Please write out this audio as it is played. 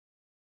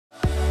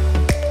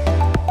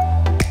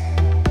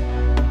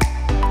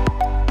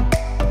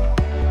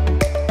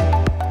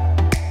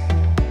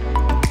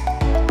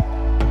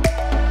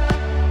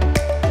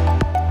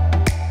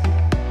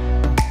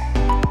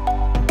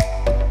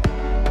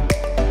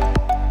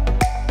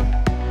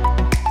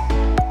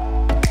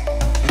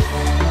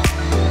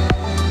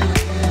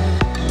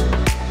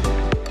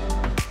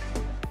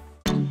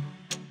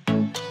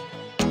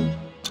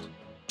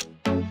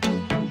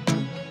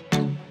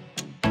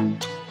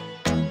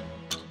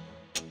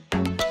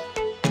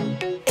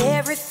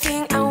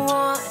Everything I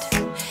want,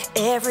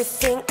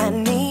 everything I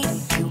need,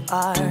 you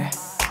are.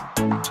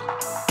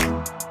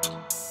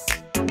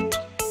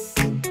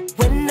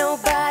 When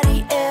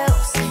nobody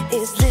else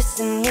is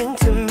listening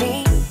to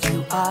me,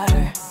 you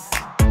are.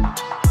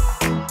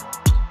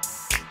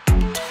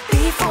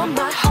 Before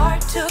my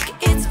heart took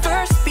its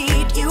first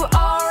beat, you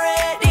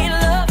already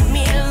loved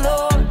me,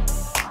 Lord.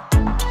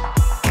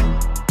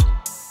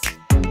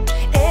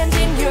 And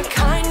in your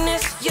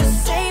kindness, you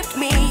saved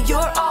me.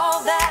 You're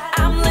all that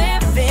I'm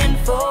living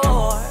for.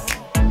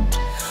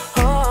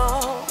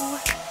 Oh,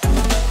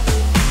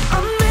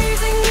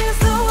 amazing is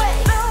the way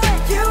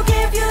you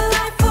give your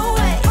life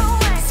away,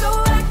 so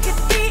I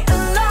could be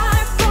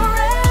alive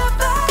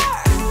forever.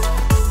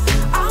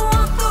 I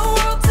want the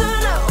world to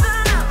know,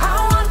 I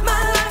want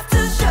my life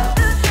to show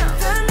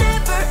the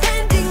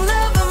never-ending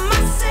love of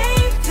my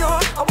Savior.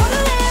 I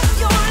wanna live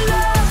your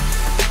love,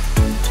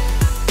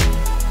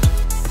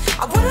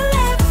 I wanna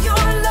live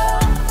your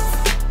love.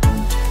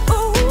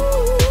 Ooh.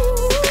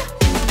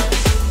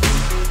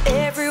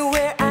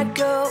 Everywhere I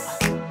go,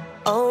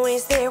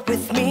 always there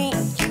with me,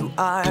 you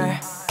are.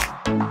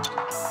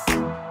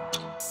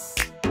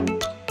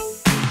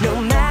 No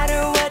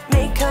matter what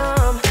may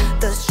come,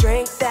 the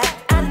strength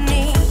that I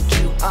need,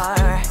 you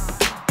are.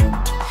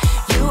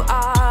 You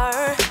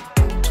are.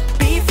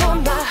 Before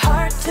my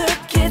heart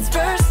took its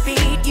first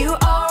beat, you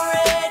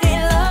already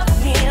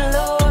loved me,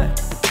 Lord.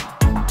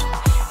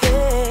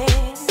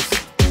 Yes.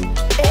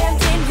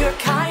 And in your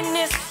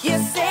kindness, you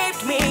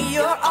saved me.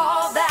 You're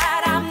all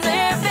that I'm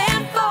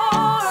living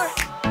for.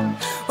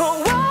 Oh,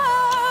 whoa.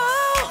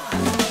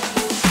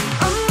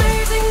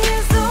 Amazing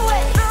is the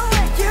way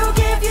you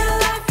give your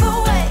life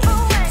away,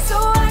 so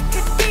I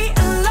could be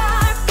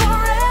alive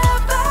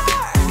forever.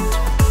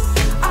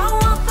 I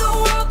want the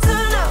world to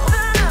know,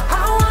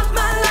 I want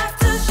my life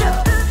to show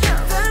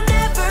the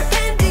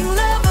never-ending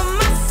love of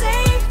my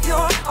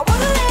Savior. I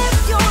wanna live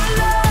your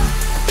love,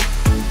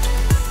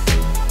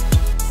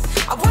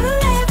 I wanna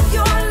live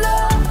your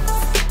love.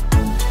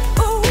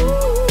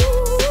 Ooh.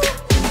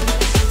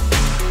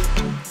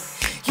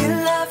 Your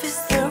love is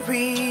the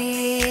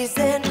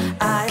reason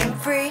I am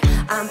free.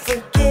 I'm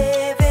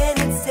forgiven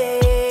and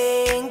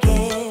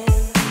singing.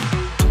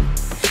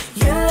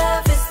 Your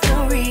love is the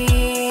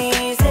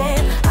reason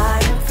I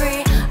am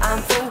free.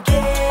 I'm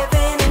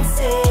forgiven and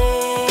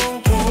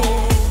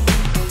singing.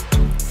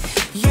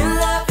 Your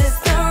love is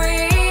the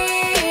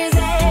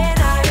reason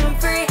I am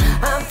free.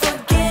 I'm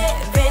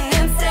forgiven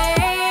and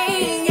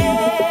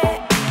singing.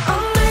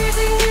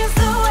 Amazing is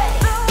the way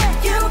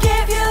you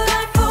give your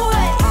life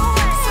away,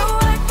 so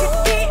I could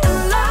be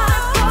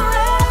alive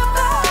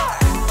forever.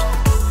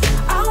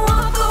 I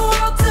want the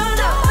world to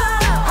know,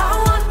 I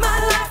want my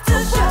life to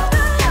show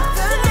the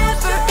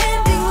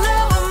never-ending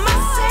love of my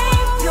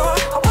Savior.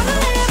 I wanna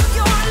live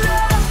your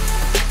love,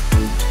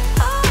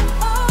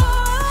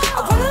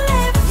 I wanna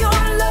live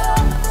your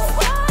love, I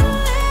wanna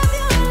live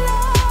your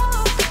love.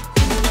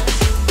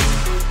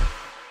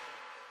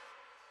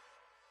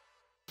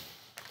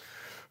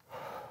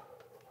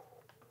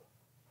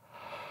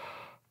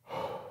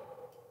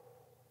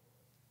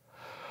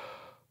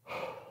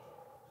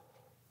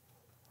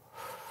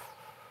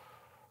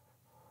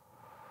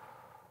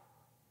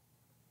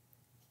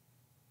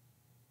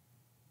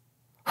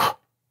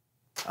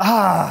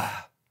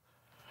 Ah.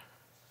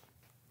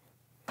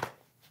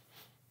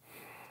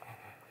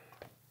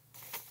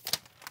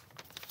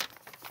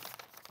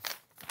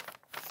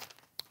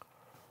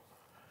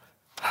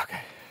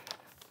 Okay.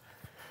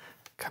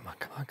 Come on,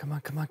 come on, come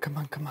on, come on, come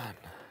on, come on.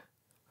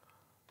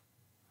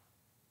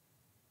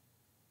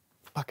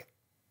 Bucket.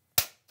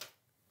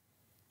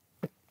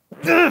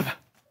 Ugh.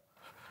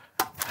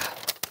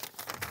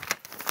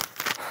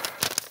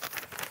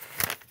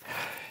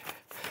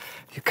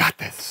 You got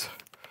this.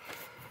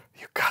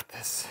 You got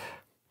this.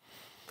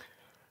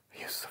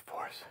 Use the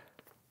force.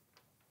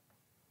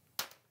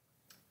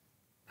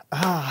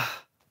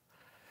 Ah.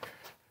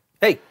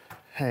 Hey,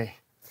 Hey.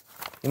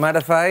 you mind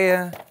if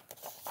I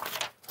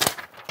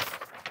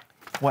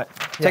What?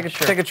 take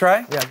a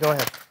try? Yeah, go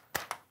ahead.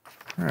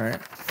 All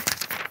right.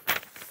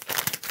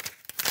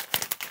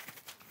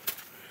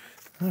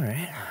 All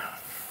right.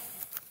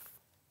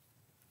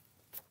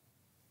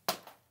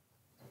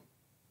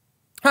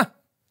 Huh.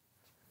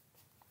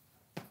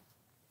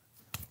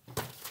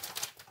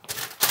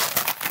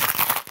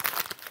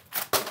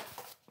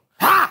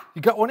 Ha!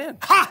 You got one in.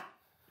 Ha!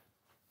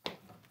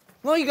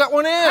 No, you got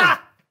one in.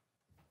 Ha!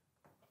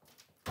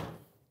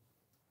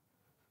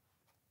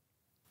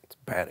 It's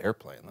a bad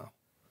airplane, though.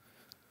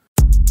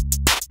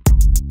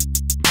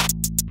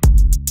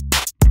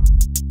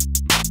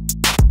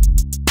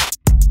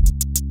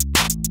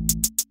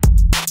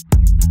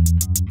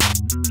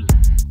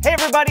 Hey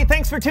everybody,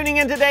 thanks for tuning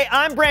in today.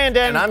 I'm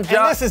Brandon. And I'm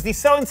John. And this is the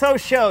So-and-So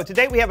Show.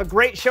 Today we have a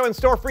great show in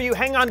store for you.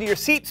 Hang on to your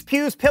seats,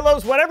 pews,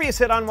 pillows, whatever you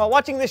sit on while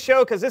watching this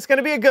show, because it's going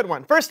to be a good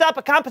one. First up,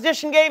 a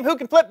competition game. Who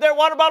can flip their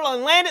water bottle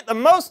and land it the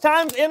most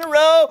times in a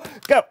row?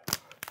 Go.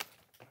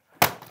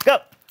 Go.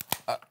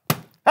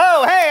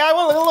 Oh, hey,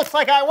 it looks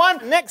like I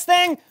won. Next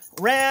thing,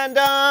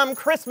 Random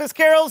Christmas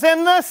carols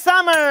in the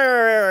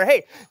summer.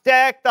 Hey,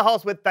 deck the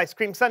halls with ice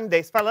cream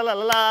sundaes. Fa la la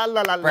la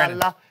la la la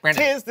la.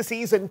 Tis the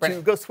season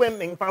to go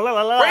swimming. Fa la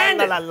la la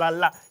la la la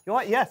la. You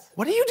what? Yes.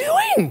 What are you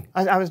doing?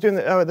 I was doing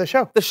the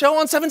show. The show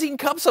on 17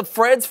 Cups of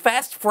Fred's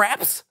Fast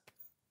Fraps?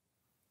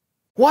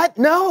 What?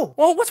 No.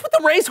 Well, what's with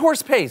the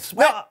racehorse pace?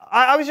 No,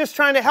 I was just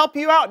trying to help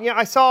you out. You know,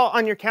 I saw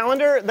on your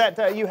calendar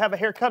that you have a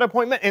haircut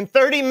appointment in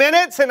 30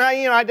 minutes, and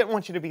I didn't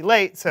want you to be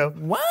late, so.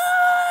 What?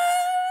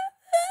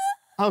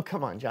 Oh,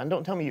 come on, John.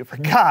 Don't tell me you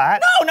forgot.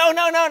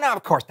 No,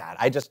 of course not.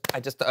 I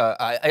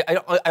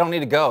don't need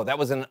to go. That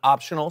was an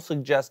optional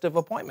suggestive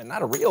appointment,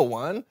 not a real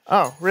one.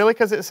 Oh, really?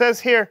 Because it says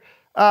here,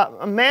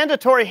 a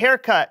mandatory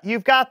haircut.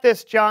 You've got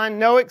this, John.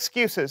 No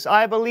excuses.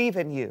 I believe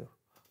in you.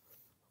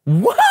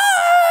 What?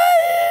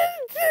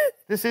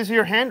 This is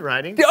your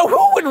handwriting.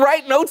 Who would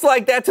write notes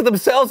like that to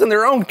themselves in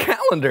their own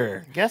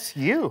calendar? Guess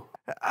you.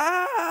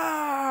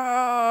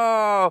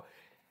 Oh.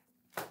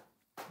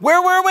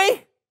 Where were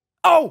we?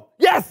 Oh,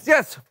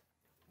 yes.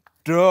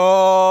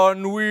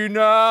 Don we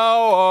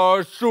now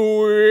our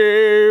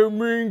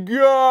swimming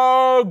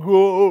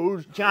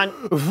goggles. John,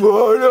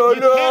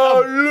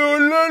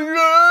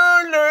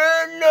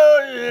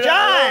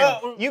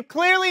 John, you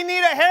clearly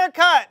need a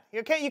haircut.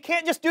 You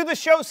can't just do the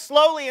show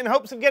slowly in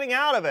hopes of getting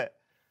out of it.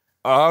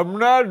 I'm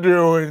not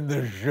doing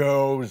the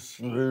show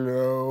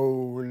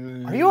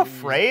slowly. Are you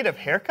afraid of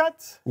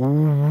haircuts?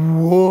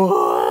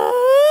 What?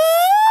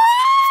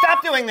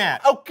 Stop doing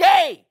that.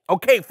 Okay,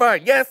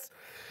 fine, yes.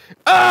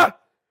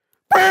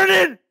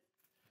 Brandon,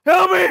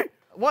 help me.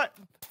 What?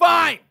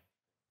 Fine.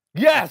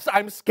 Yes,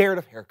 I'm scared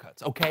of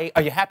haircuts, okay?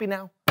 Are you happy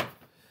now?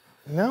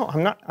 No,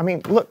 I'm not. I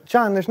mean, look,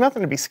 John, there's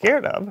nothing to be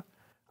scared of. I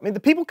mean, the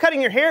people cutting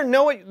your hair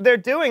know what they're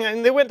doing. I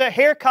mean, they went to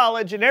hair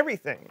college and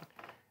everything.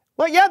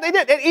 Well, yeah, they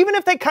did. And even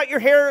if they cut your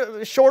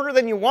hair shorter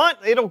than you want,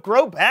 it'll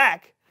grow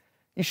back.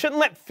 You shouldn't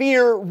let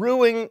fear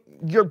ruin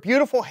your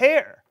beautiful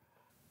hair.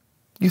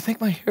 You think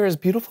my hair is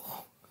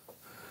beautiful?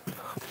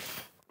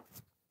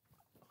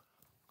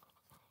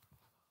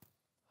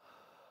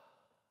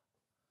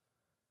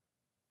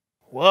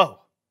 Whoa.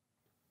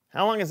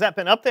 How long has that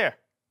been up there?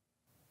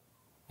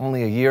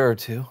 Only a year or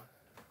two.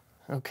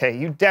 Okay,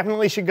 you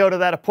definitely should go to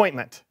that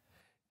appointment.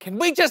 Can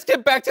we just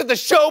get back to the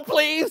show,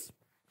 please?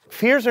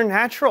 Fears are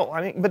natural.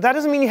 I mean, but that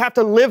doesn't mean you have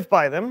to live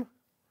by them.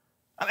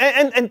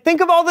 And think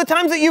of all the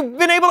times that you've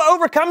been able to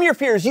overcome your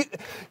fears.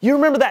 You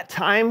remember that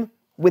time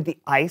with the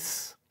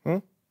ice?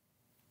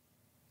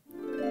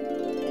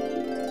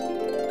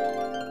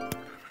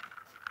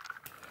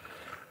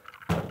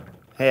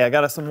 Hey, I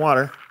got us some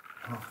water.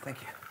 Oh, thank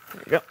you.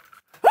 There you go.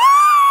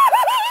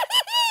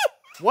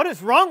 What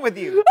is wrong with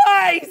you?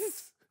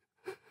 Ice!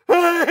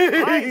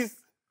 Ice?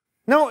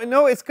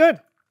 No, it's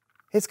good.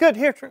 It's good.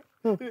 Here, try.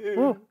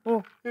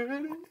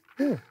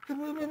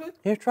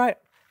 Here, try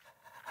it.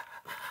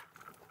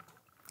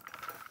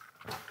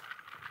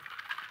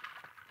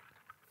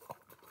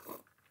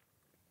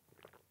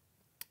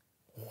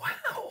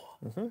 Wow.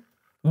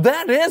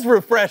 That is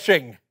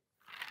refreshing.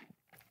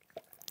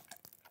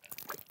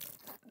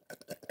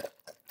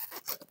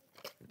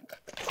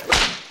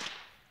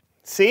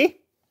 See?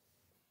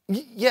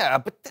 Yeah,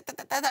 but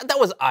that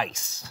was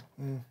ice.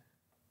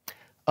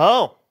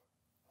 Oh,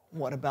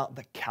 what about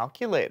the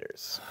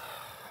calculators?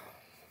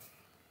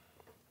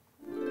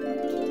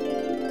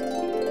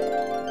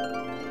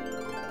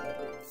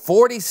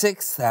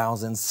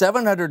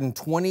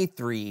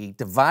 $46,723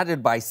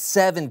 divided by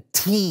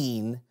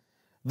 17,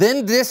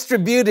 then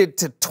distributed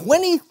to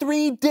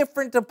 23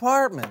 different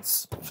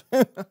departments.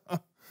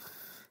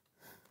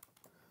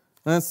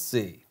 Let's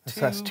see.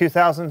 That's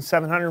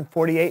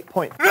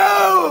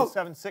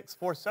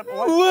 2,748.7647.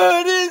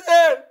 What is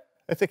that?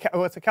 It's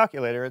a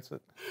calculator. It's a...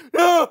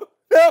 No.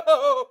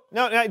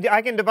 No,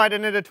 I can divide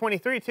it into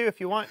 23 too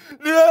if you want.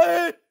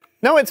 No.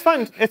 No, it's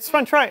fun. It's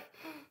fun. Try it.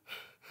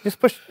 Just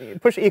push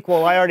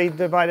equal. I already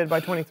divided by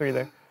 23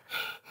 there.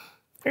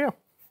 Here you go.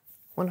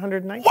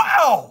 190.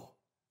 Wow!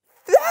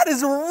 That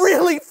is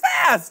really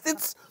fast.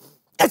 It's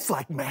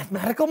like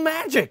mathematical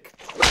magic.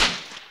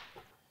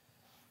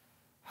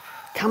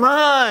 Come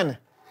on.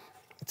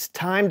 It's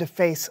time to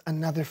face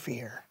another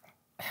fear.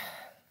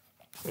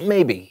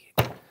 Maybe.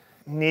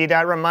 Need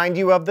I remind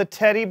you of the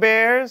teddy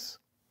bears?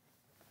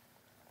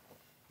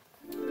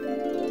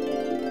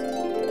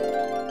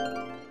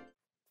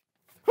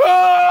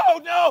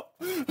 Oh, no!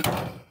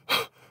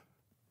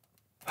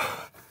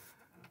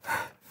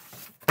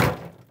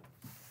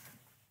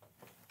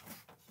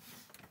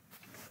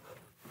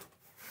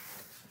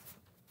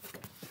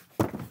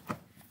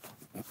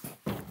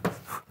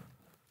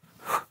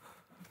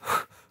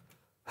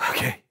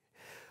 Okay,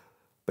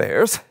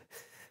 bears,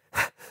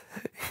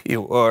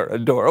 you are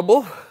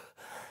adorable,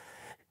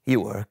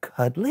 you are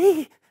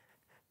cuddly,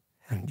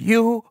 and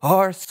you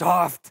are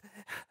soft,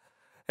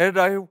 and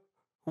I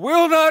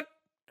will not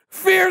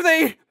fear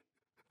thee.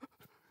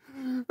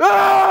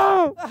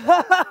 Oh!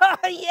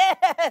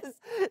 Yes,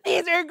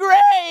 these are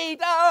great.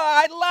 Oh,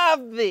 I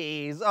love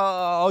these.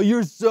 Oh,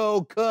 you're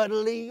so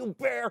cuddly, you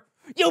bear.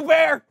 You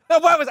bear.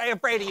 Why was I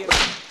afraid of you?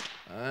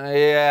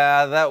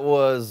 Yeah, that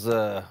was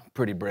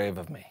pretty brave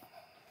of me.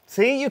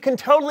 See, you can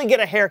totally get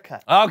a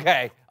haircut.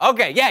 Okay,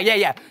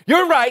 yeah.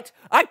 You're right.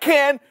 I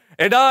can,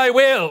 and I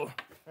will.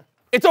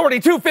 It's already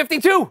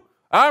 2:52.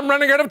 I'm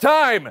running out of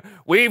time.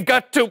 We've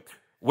got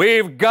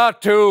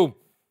to.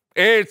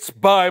 It's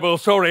Bible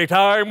story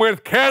time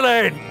with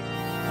Kellen.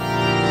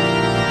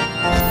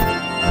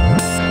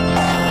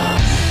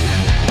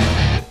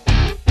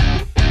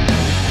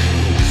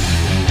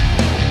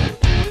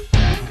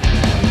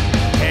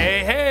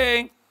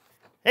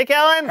 Hey,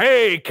 Kellen.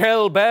 Hey,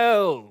 Kel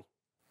Bell.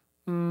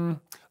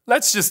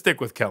 Let's just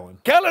stick with Kellen.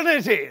 Kellen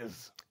it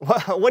is.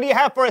 What do you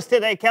have for us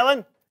today,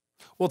 Kellen?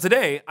 Well,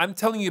 today I'm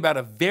telling you about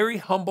a very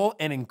humble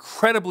and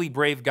incredibly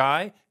brave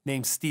guy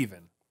named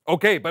Stephen.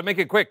 Okay, but make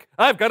it quick.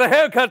 I've got a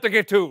haircut to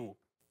get to.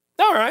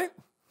 All right.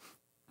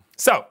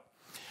 So,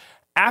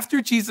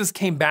 after Jesus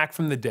came back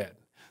from the dead,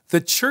 the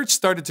church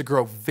started to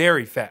grow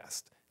very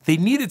fast. They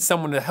needed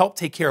someone to help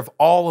take care of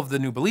all of the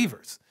new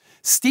believers.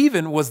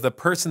 Stephen was the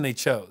person they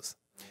chose.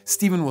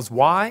 Stephen was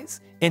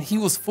wise, and he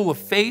was full of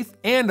faith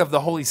and of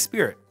the Holy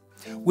Spirit.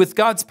 With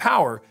God's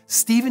power,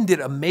 Stephen did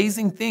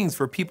amazing things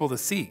for people to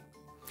see.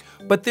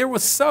 But there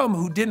was some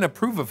who didn't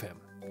approve of him.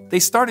 They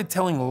started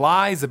telling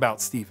lies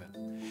about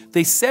Stephen.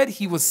 They said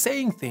he was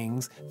saying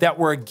things that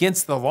were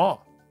against the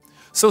law.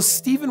 So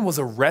Stephen was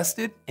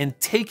arrested and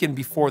taken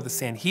before the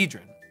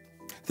Sanhedrin.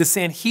 The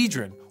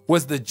Sanhedrin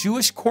was the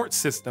Jewish court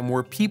system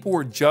where people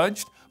were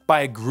judged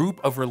by a group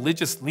of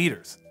religious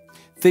leaders.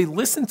 They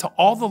listened to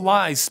all the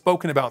lies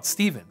spoken about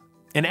Stephen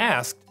and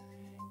asked,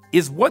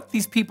 "Is what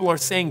these people are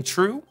saying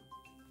true?"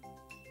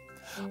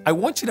 I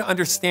want you to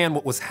understand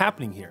what was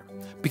happening here,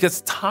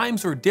 because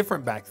times were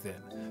different back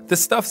then. The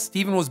stuff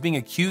Stephen was being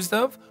accused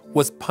of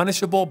was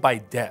punishable by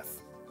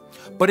death.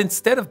 But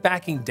instead of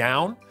backing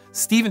down,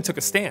 Stephen took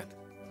a stand.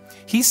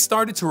 He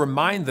started to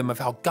remind them of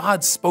how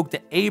God spoke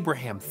to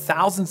Abraham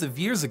thousands of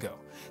years ago,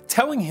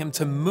 telling him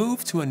to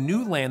move to a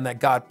new land that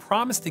God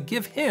promised to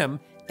give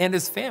him and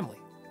his family.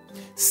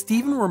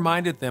 Stephen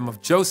reminded them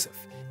of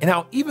Joseph and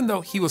how even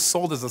though he was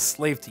sold as a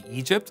slave to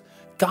Egypt,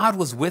 God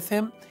was with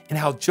him, and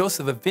how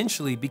Joseph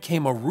eventually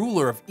became a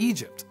ruler of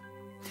Egypt.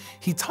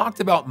 He talked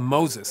about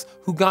Moses,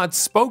 who God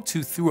spoke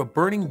to through a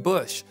burning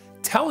bush,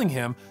 telling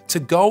him to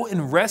go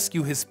and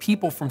rescue his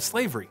people from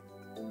slavery,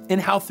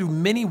 and how through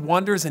many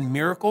wonders and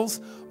miracles,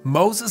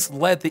 Moses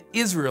led the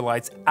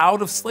Israelites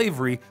out of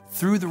slavery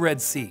through the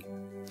Red Sea.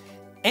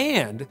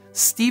 And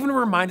Stephen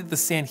reminded the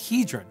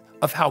Sanhedrin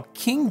of how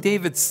King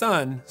David's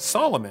son,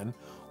 Solomon,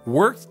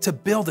 worked to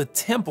build a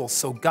temple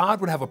so God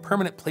would have a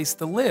permanent place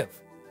to live.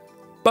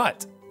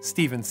 But,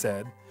 Stephen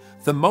said,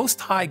 the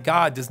Most High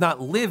God does not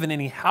live in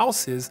any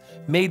houses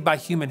made by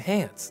human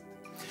hands.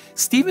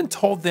 Stephen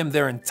told them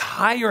their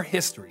entire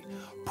history,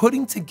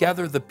 putting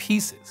together the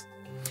pieces,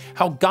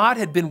 how God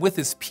had been with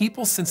his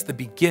people since the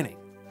beginning,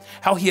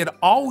 how he had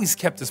always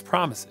kept his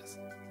promises.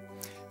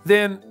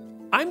 Then,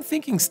 I'm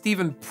thinking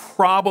Stephen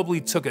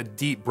probably took a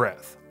deep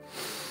breath,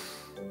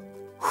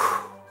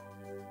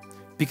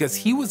 because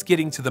he was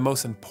getting to the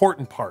most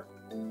important part.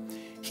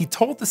 He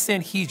told the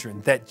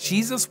Sanhedrin that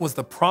Jesus was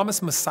the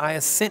promised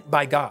Messiah sent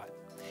by God,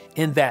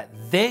 and that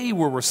they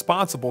were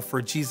responsible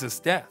for Jesus'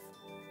 death.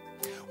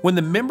 When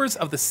the members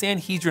of the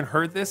Sanhedrin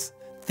heard this,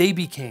 they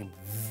became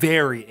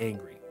very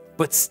angry.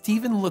 But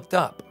Stephen looked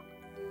up,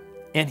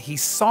 and he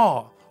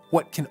saw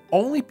what can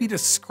only be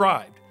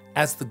described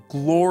as the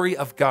glory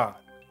of God.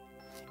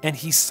 And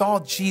he saw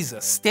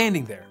Jesus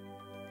standing there.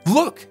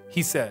 "Look,"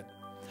 he said,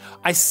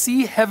 "I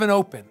see heaven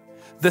open.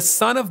 The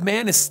Son of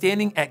Man is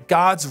standing at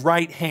God's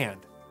right hand."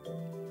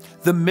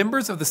 The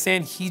members of the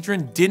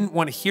Sanhedrin didn't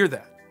want to hear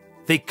that.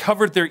 They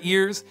covered their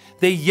ears.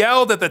 They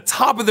yelled at the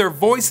top of their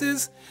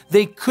voices.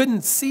 They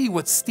couldn't see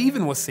what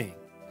Stephen was seeing.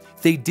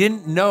 They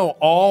didn't know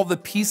all the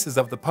pieces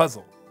of the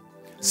puzzle.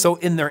 So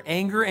in their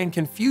anger and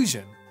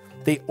confusion,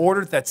 they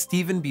ordered that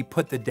Stephen be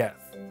put to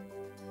death.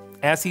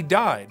 As he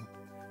died,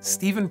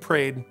 Stephen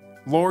prayed,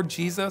 "Lord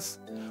Jesus,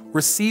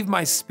 receive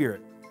my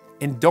spirit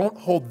and don't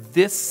hold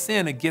this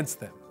sin against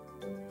them."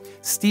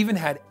 Stephen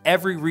had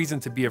every reason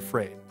to be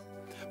afraid,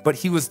 but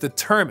he was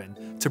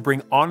determined to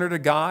bring honor to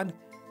God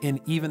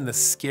in even the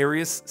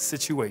scariest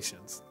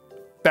situations.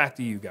 Back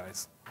to you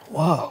guys.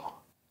 Whoa.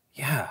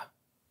 Yeah.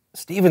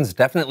 Stephen's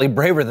definitely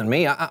braver than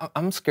me.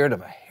 I'm scared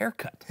of a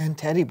haircut. And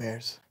teddy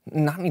bears.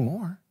 Not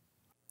anymore.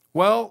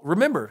 Well,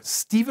 remember,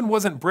 Stephen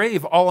wasn't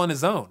brave all on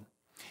his own.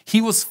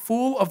 He was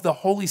full of the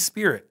Holy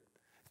Spirit.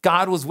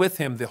 God was with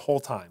him the whole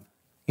time.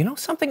 You know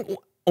something?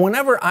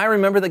 Whenever I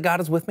remember that God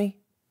is with me,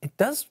 it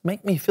does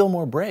make me feel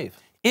more brave.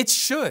 It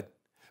should,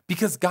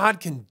 because God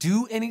can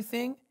do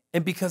anything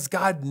and because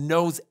God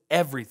knows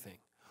everything.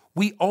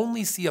 We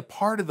only see a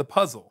part of the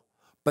puzzle,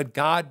 but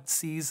God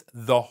sees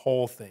the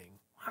whole thing.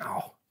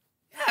 Wow.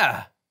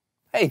 Yeah.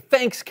 Hey,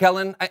 thanks,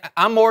 Kellen.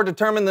 I'm more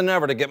determined than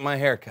ever to get my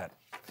hair cut.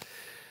 You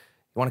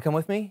want to come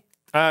with me?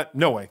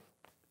 No way.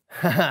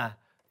 Yeah.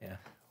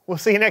 We'll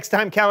see you next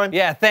time, Kellen.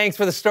 Yeah, thanks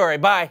for the story.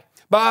 Bye.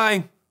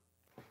 Bye.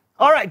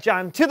 All right,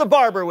 John, to the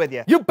barber with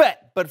you. You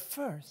bet. but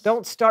first...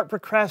 Don't start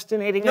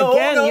procrastinating No,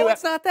 again. no,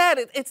 it's not that.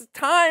 It's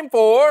time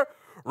for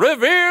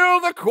Reveal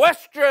the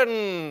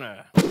Question.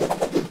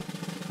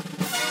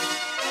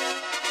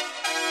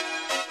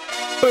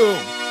 Boom.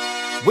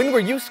 When were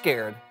you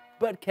scared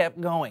but kept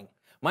going?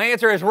 My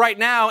answer is right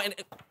now, and...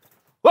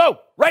 Whoa,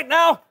 right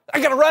now, I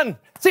gotta run.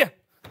 See ya.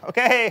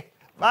 Okay,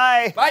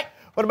 bye. Bye.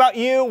 What about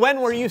you? When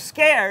were you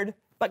scared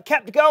but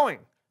kept going?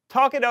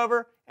 Talk it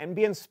over and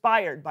be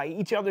inspired by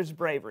each other's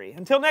bravery.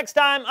 Until next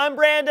time, I'm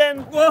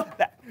Brandon. Whoa.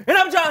 And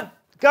I'm John.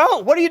 Go.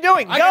 What are you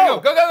doing? I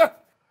gotta go. Go.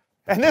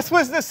 And this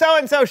was the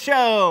So-and-So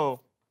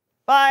Show.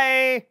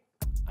 Bye.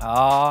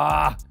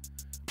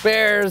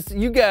 Bears,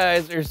 you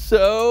guys are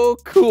so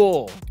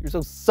cool. You're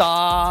so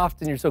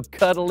soft and you're so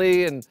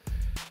cuddly, and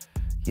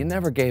you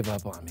never gave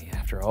up on me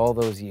after all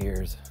those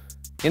years.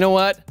 You know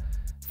what?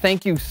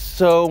 Thank you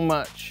so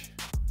much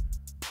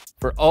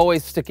for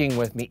always sticking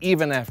with me,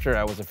 even after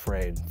I was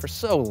afraid for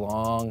so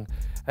long.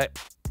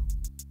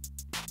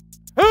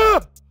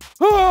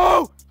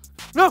 Oh!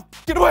 No!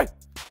 Get away!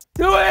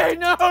 Get away!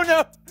 No!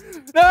 No!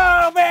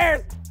 No!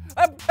 Bears!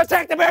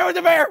 Attack the bear with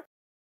the bear!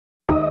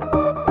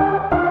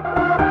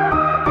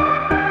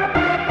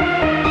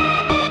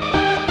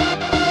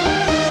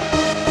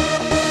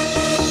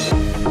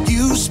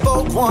 You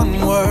spoke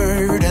one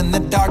word and the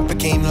dark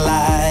became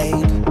light.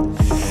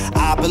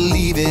 I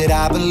believe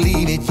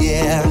it,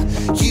 yeah.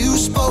 You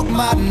spoke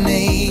my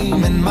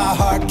name and my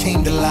heart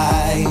came to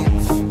life.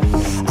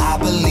 I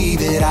believe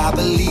it,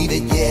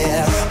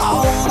 yeah. I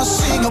wanna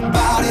sing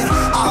about it,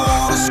 I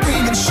wanna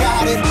scream and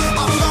shout it.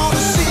 I'm gonna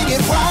sing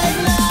it right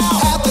now.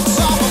 At the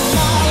top of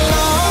my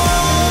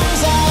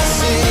lungs I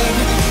sing.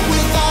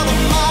 With all of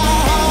my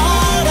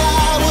heart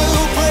I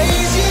will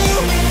praise you.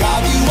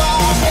 God, you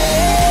are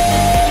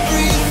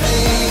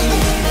everything.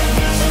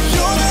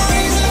 You're the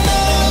reason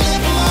I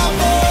lift my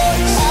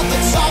voice. At the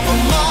top of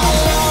my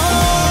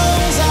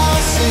lungs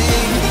I'll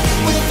sing.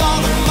 With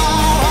all of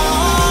my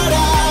heart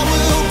I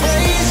will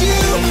praise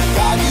you.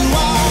 God, you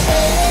are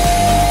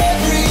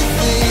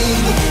everything.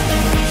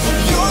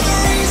 You're the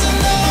reason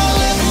I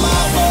lift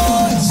my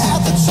voice.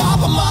 At the top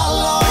of my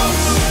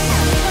lungs.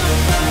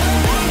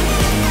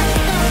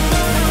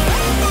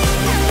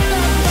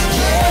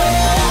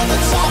 Yeah, at the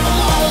top of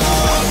my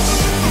lungs.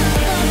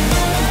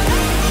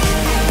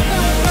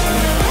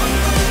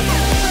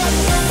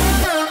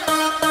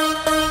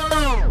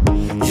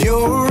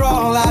 You're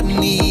all I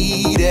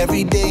need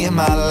every day of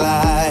my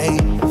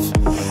life.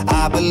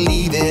 I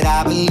believe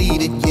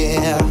it,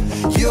 yeah.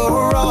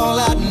 You're all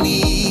I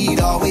need,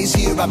 always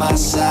here by my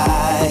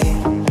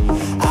side.